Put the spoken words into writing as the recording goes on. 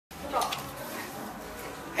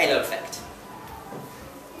Halo effect.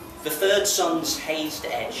 The third sun's hazed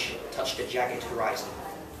edge touched a jagged horizon.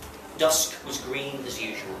 Dusk was green as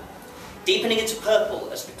usual, deepening into purple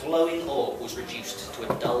as the glowing orb was reduced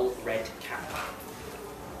to a dull red cap.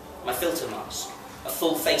 My filter mask, a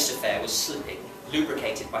full face affair, was slipping,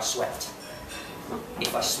 lubricated by sweat.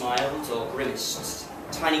 If I smiled or grimaced,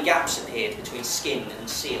 tiny gaps appeared between skin and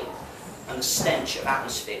seal, and the stench of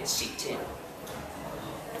atmosphere seeped in.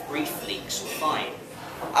 Brief leaks were fine.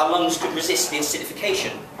 Our lungs could resist the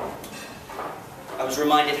acidification. I was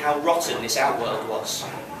reminded how rotten this outworld was.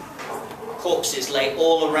 Corpses lay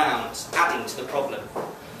all around, adding to the problem.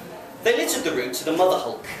 They littered the route to the Mother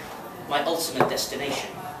Hulk, my ultimate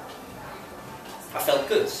destination. I felt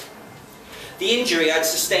good. The injury I'd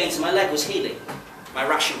sustained to my leg was healing. My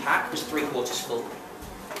ration pack was 3/4 full.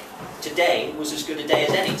 Today was as good a day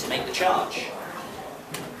as any to make the charge.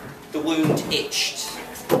 The wound itched.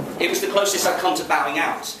 It was the closest I'd come to bowing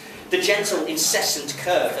out. The gentle, incessant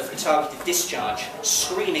curve of the targeted discharge,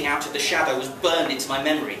 screaming out of the shadow, was burned into my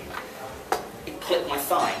memory. It clipped my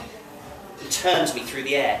thigh and turned me through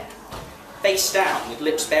the air. Face down, with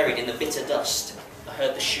lips buried in the bitter dust, I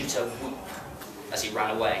heard the shooter whoop as he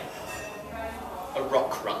ran away. A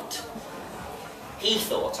rock runt. He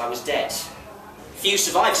thought I was dead. Few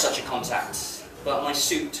survived such a contact, but my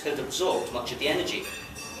suit had absorbed much of the energy.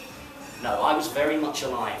 No, I was very much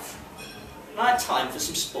alive, and I had time for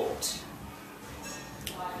some sport.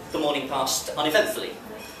 The morning passed uneventfully,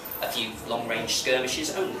 a few long-range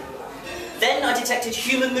skirmishes only. Then I detected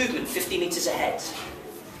human movement 50 metres ahead.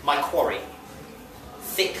 My quarry.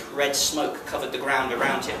 Thick red smoke covered the ground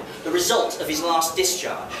around him, the result of his last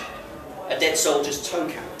discharge. A dead soldier's toe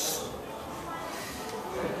caps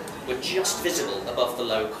were just visible above the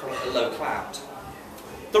low cloud.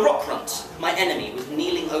 The rock runt, my enemy, was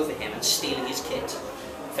kneeling over him and stealing his kit.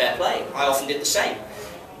 Fair play, I often did the same.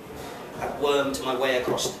 I wormed my way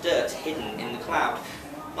across the dirt, hidden in the cloud.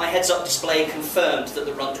 My heads-up display confirmed that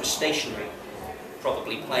the runt was stationary,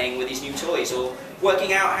 probably playing with his new toys or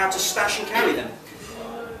working out how to stash and carry them.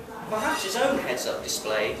 Perhaps his own heads-up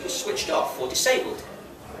display was switched off or disabled.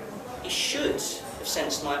 He should have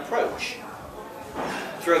sensed my approach.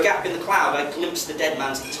 Through a gap in the cloud, I glimpsed the dead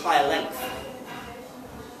man's entire length.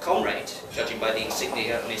 Comrade, judging by the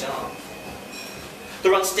insignia on his arm. The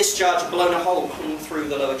runt's discharge had blown a hole clean through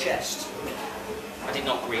the lower chest. I did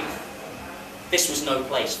not grieve. This was no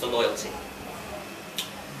place for loyalty.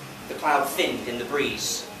 The cloud thinned in the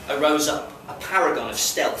breeze. I rose up, a paragon of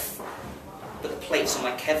stealth. But the plates on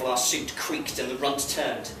my Kevlar suit creaked and the runt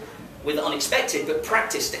turned. With unexpected but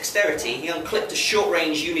practiced dexterity, he unclipped a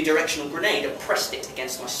short-range unidirectional grenade and pressed it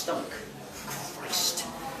against my stomach. Christ.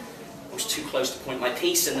 I was too close to point my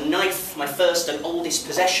piece, and the knife, my first and oldest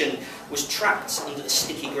possession, was trapped under the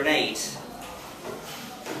sticky grenade.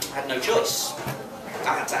 I had no choice.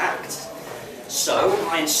 I had to act. So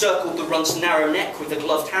I encircled the runt's narrow neck with a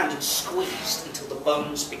gloved hand and squeezed until the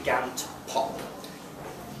bones began to pop.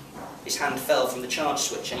 His hand fell from the charge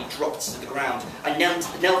switch and he dropped to the ground. I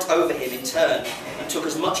knelt over him in turn and took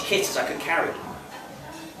as much kit as I could carry.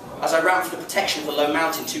 As I ran for the protection of the low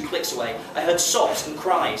mountain 2 clicks away, I heard sobs and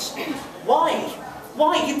cries. Why?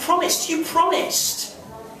 Why? You promised! You promised!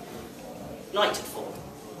 Night had fallen.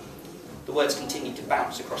 The words continued to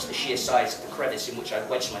bounce across the sheer sides of the crevice in which I'd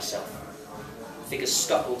wedged myself. Figures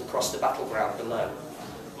scuffled across the battleground below.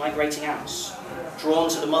 Migrating ants, drawn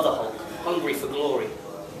to the Mother Hulk, hungry for glory.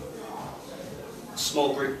 A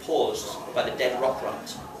small group paused by the dead rock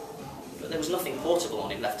runt, but there was nothing portable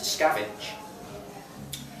on him left to scavenge.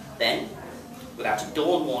 Then, without a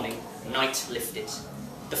dawn warning, night lifted.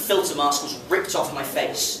 The filter mask was ripped off my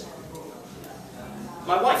face.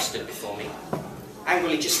 My wife stood before me,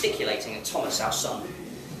 angrily gesticulating at Thomas, our son.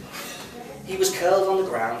 He was curled on the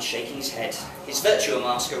ground, shaking his head, his Virtua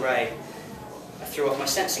mask array. I threw off my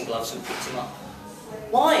sensing gloves and picked him up.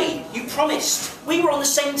 Why? You promised! We were on the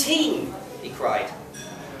same team! He cried.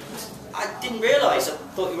 I didn't realise. I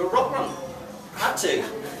thought you were a rock run. Had to.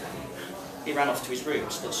 He ran off to his room,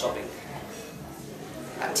 still sobbing.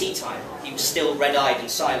 At tea time, he was still red-eyed and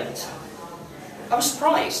silent. I was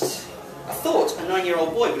surprised. I thought a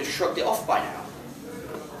 9-year-old boy would have shrugged it off by now.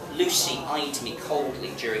 Lucy eyed me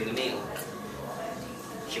coldly during the meal.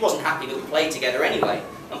 She wasn't happy that we played together anyway,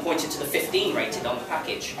 and pointed to the 15 rated on the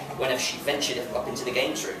package whenever she ventured up into the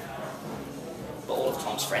games room. But all of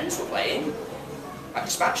Tom's friends were playing. I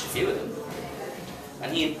dispatched a few of them,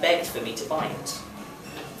 and he had begged for me to buy it.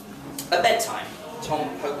 At bedtime, Tom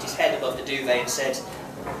poked his head above the duvet and said,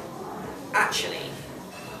 "Actually,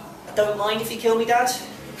 I don't mind if you kill me, Dad.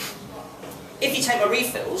 If you take my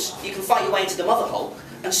refills, you can fight your way into the Mother Hulk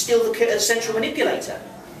and steal the central manipulator."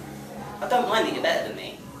 I don't mind that you're better than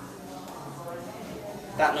me.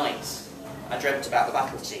 That night, I dreamt about the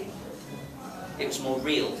battle team. It was more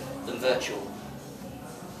real than virtual.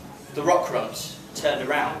 The rock runt turned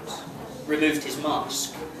around, removed his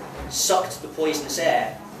mask, sucked the poisonous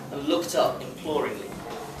air, and looked up imploringly.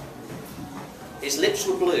 His lips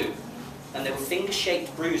were blue, and there were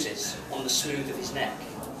finger-shaped bruises on the smooth of his neck.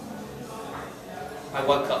 I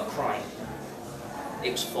woke up crying.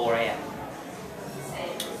 It was 4 AM.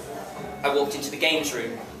 I walked into the games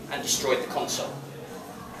room and destroyed the console.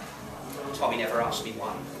 Tommy never asked me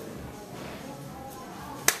why.